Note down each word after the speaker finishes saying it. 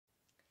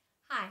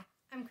Hi,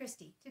 I'm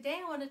Christy.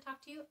 Today I want to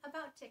talk to you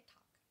about TikTok.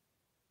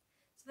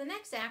 So the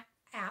next app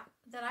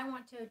that I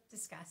want to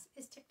discuss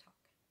is TikTok.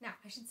 Now,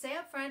 I should say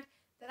up front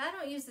that I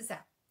don't use this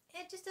app.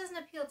 It just doesn't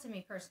appeal to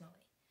me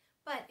personally.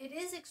 But it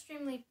is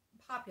extremely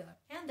popular,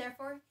 and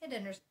therefore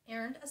it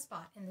earned a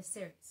spot in this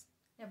series.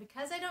 Now,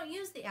 because I don't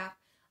use the app,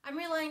 I'm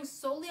relying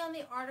solely on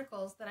the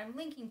articles that I'm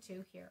linking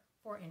to here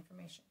for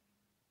information.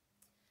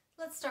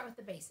 Let's start with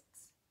the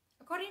basics.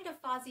 According to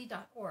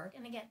Fozzie.org,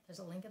 and again, there's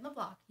a link in the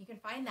blog, you can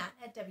find that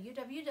at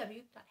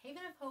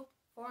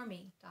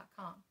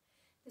www.havenofhopeforme.com.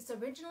 This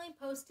originally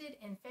posted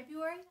in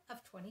February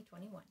of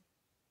 2021.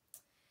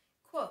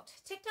 Quote,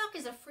 TikTok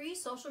is a free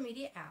social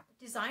media app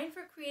designed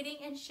for creating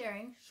and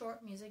sharing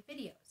short music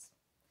videos.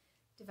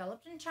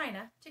 Developed in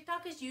China,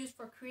 TikTok is used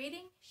for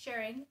creating,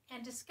 sharing,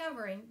 and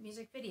discovering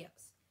music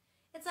videos.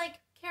 It's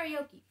like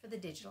karaoke for the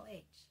digital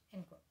age,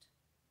 end quote.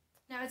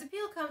 Now, its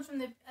appeal comes from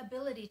the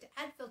ability to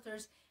add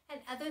filters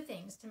and other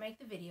things to make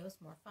the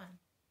videos more fun.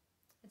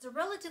 It's a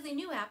relatively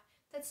new app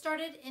that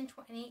started in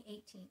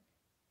 2018.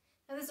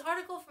 Now, this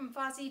article from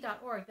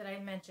Fozzie.org that I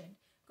mentioned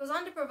goes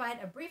on to provide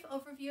a brief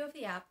overview of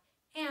the app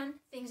and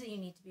things that you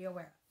need to be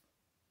aware of.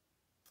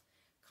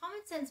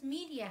 Common Sense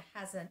Media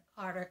has an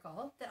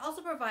article that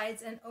also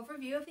provides an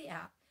overview of the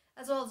app,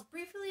 as well as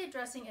briefly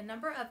addressing a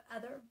number of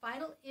other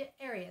vital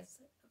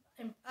areas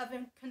of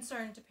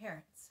concern to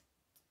parents.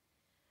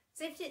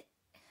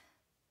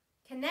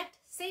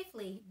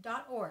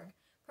 ConnectSafely.org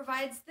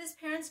provides this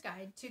parent's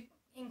guide to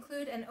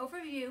include an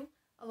overview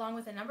along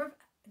with a number of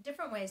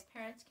different ways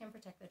parents can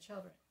protect their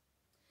children.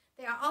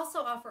 They also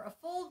offer a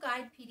full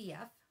guide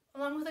PDF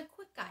along with a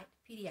quick guide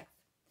PDF.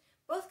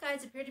 Both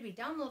guides appear to be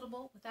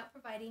downloadable without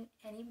providing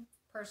any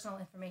personal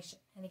information.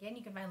 And again,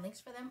 you can find links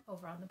for them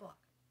over on the blog.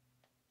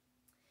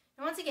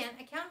 Now, once again,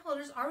 account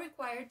holders are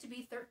required to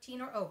be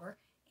 13 or over,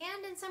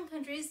 and in some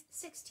countries,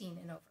 16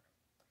 and over.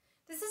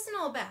 This isn't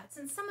all bad,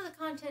 since some of the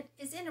content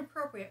is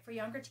inappropriate for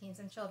younger teens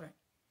and children.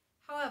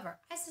 However,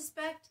 I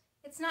suspect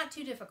it's not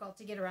too difficult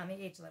to get around the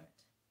age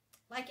limit.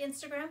 Like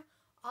Instagram,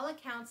 all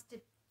accounts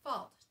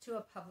default to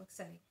a public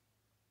setting.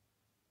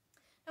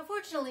 Now,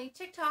 fortunately,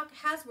 TikTok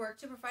has worked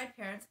to provide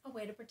parents a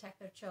way to protect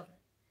their children.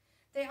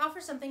 They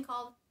offer something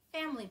called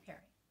family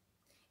pairing.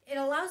 It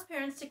allows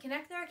parents to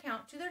connect their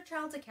account to their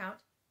child's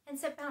account and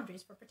set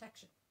boundaries for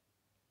protection.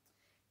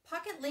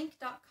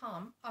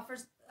 PocketLink.com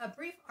offers a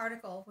brief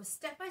article with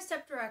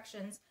step-by-step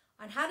directions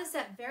on how to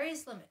set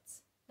various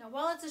limits. Now,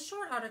 while it's a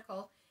short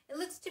article, it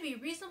looks to be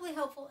reasonably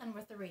helpful and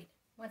worth the read.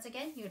 Once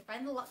again, you would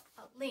find the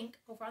link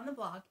over on the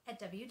blog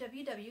at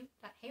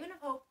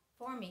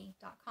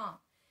www.havenofhopeforme.com.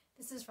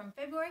 This is from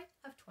February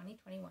of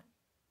 2021.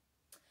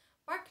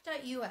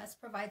 Bark.us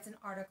provides an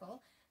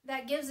article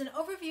that gives an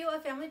overview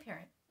of family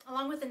pairing,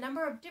 along with a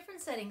number of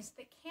different settings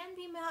that can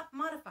be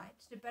modified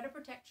to better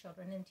protect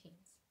children and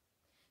teens.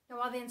 Now,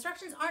 while the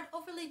instructions aren't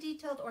overly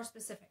detailed or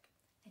specific,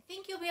 I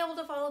think you'll be able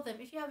to follow them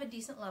if you have a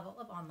decent level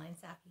of online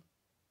savvy.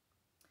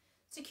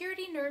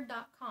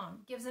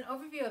 SecurityNerd.com gives an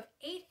overview of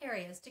 8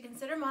 areas to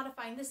consider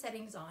modifying the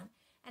settings on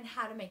and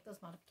how to make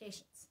those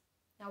modifications.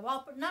 Now,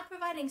 while not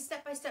providing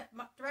step-by-step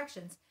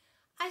directions,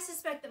 I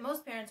suspect that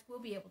most parents will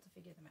be able to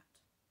figure them out.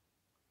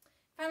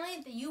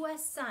 Finally, the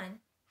U.S. Sun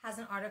has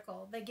an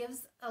article that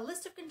gives a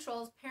list of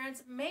controls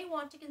parents may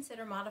want to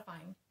consider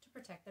modifying to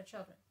protect their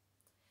children.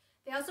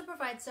 They also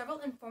provide several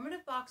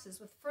informative boxes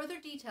with further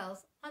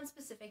details on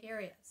specific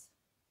areas.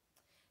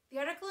 The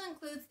article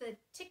includes the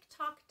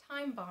TikTok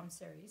Time Bomb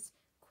series,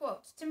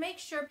 quote, to make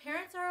sure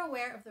parents are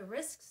aware of the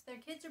risks their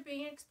kids are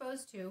being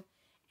exposed to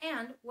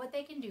and what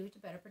they can do to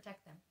better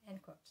protect them,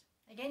 end quote.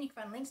 Again, you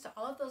can find links to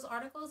all of those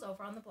articles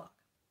over on the blog.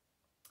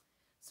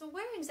 So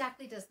where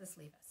exactly does this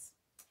leave us?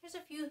 Here's a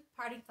few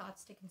parting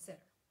thoughts to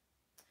consider.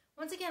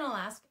 Once again, I'll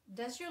ask,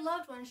 does your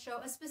loved one show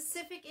a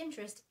specific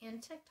interest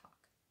in TikTok?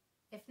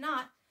 If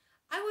not,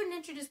 I wouldn't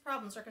introduce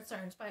problems or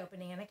concerns by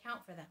opening an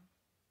account for them.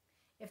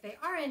 If they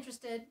are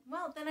interested,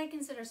 well, then I'd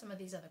consider some of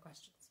these other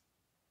questions.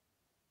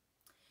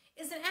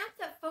 Is an app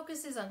that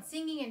focuses on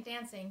singing and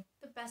dancing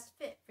the best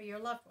fit for your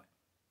loved one?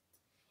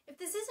 If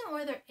this isn't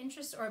where their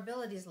interests or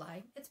abilities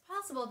lie, it's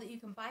possible that you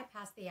can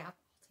bypass the app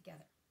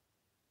altogether.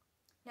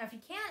 Now, if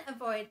you can't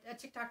avoid a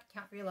TikTok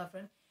account for your loved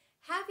one,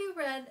 have you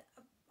read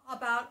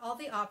about all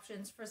the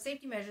options for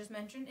safety measures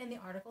mentioned in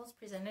the articles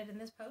presented in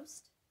this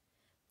post?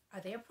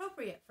 Are they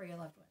appropriate for your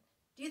loved one?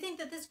 Do you think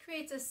that this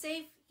creates a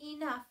safe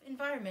enough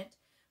environment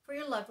for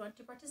your loved one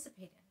to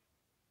participate in?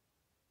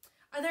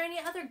 Are there any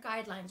other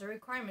guidelines or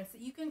requirements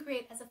that you can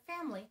create as a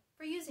family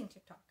for using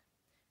TikTok?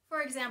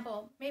 For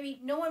example,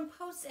 maybe no one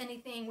posts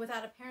anything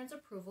without a parent's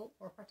approval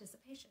or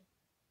participation.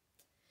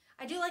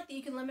 I do like that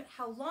you can limit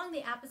how long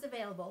the app is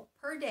available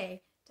per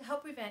day to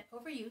help prevent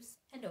overuse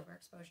and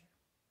overexposure.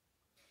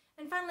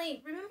 And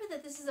finally, remember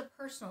that this is a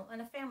personal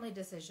and a family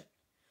decision.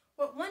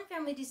 What one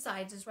family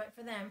decides is right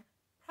for them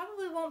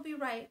probably won't be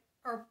right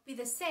or be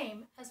the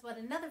same as what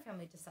another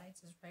family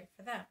decides is right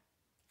for them.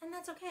 And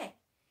that's okay.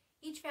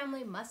 Each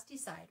family must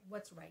decide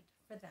what's right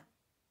for them.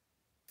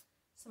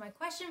 So my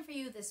question for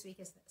you this week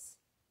is this.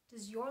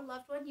 Does your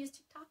loved one use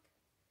TikTok?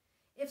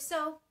 If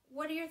so,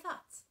 what are your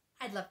thoughts?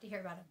 I'd love to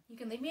hear about them. You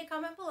can leave me a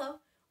comment below,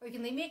 or you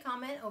can leave me a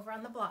comment over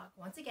on the blog.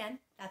 Once again,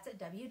 that's at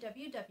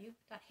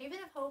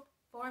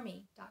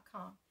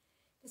www.havenofhopeforme.com.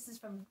 This is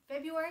from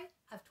February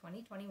of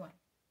 2021.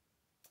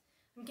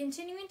 I'm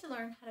continuing to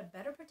learn how to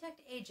better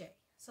protect AJ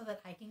so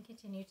that I can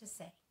continue to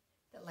say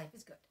that life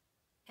is good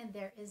and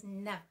there is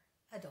never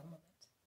a dull moment.